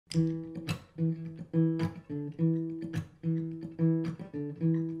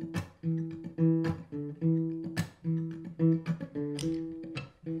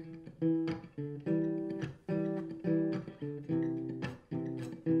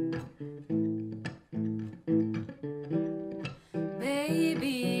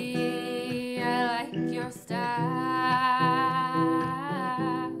Baby, I like your style.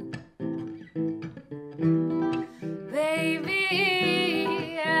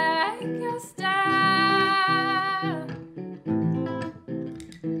 Baby, I like your style.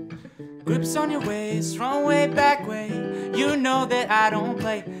 Grips on your waist, front way, back way. You know that I don't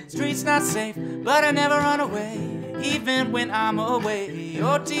play. Streets not safe, but I never run away, even when I'm away.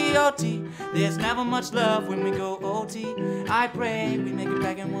 OT, OT, there's never much love when we go OT. I pray we make it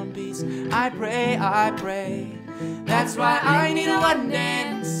back in one piece. I pray, I pray. That's why I need a one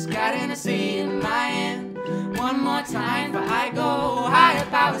dance. Got Hennessy in my hand. One more time before I go. Higher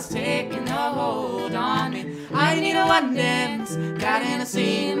powers taking a hold on me. I need a one dance. Got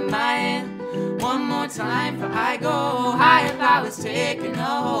Hennessy in my hand. One more time before I go. Higher powers taking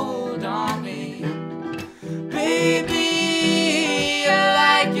a hold on me. Baby,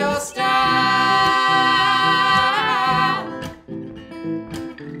 I like your style.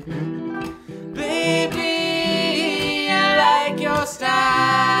 Baby, I like your style.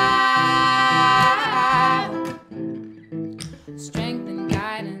 Strength and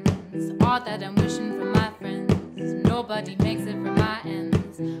guidance, all that I'm wishing for my friends. Nobody makes it from my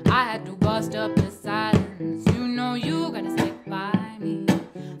ends. I had to bust up the silence. You know you gotta stick by me.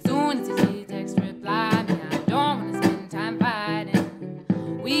 Soon as you see text, reply me. I don't wanna spend time fighting.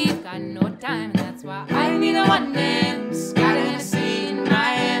 We've got no time, and that's why I need a one dance. Got Hennessy in my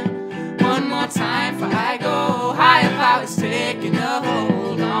hand. One more time before I go. Higher powers taking a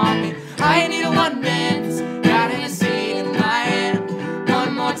hold on me. I need a one dance. Got Hennessy in my hand.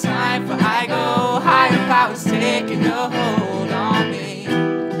 One more time before I go. Higher powers taking a hold on me.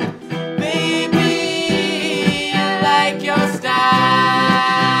 Baby, I like your style.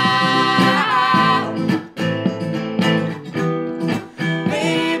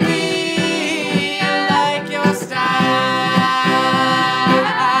 Baby, I like your style.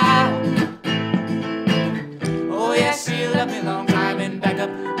 Oh yeah, she left me long time and back up,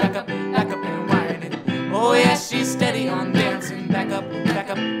 back up, back up and whining. Oh yeah, she's steady on dancing. Back up, back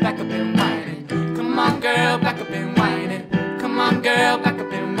up, back up and whining. Come on girl, back up and whining. Come on girl, back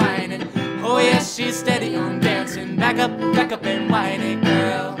up and whining. Oh yeah, she's steady on dancing. Back up and whining,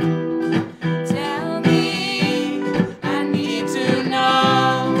 girl. Tell me, I need to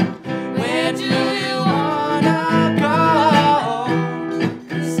know, where do you wanna go?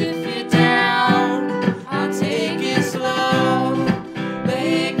 'Cause if you're down, I'll take it slow,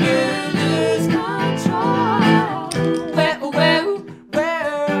 make you lose control. where, where,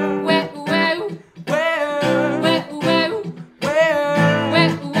 Where, where, where, where, where, where,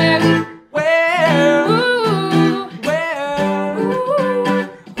 where, where, where, ooh, where, ooh,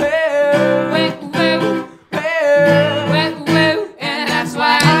 where, where, and that's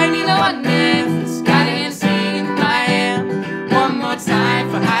why I need a one dance. Got Hennessy in my hand. One more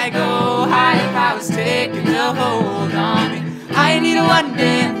time before I go. Higher powers taking a hold on me. I need a one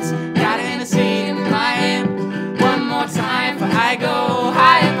dance. Got Hennessy in my hand. One more time before I go.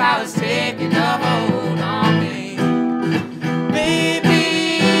 Higher powers taking a hold on me.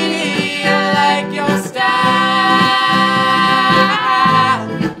 Baby, I like your style.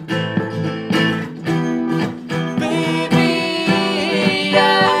 Baby, I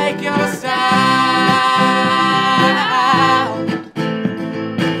like your style.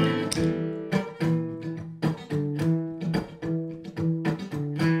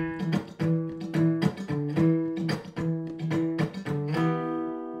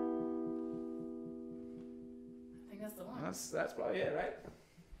 I think that's the one. That's probably it, right?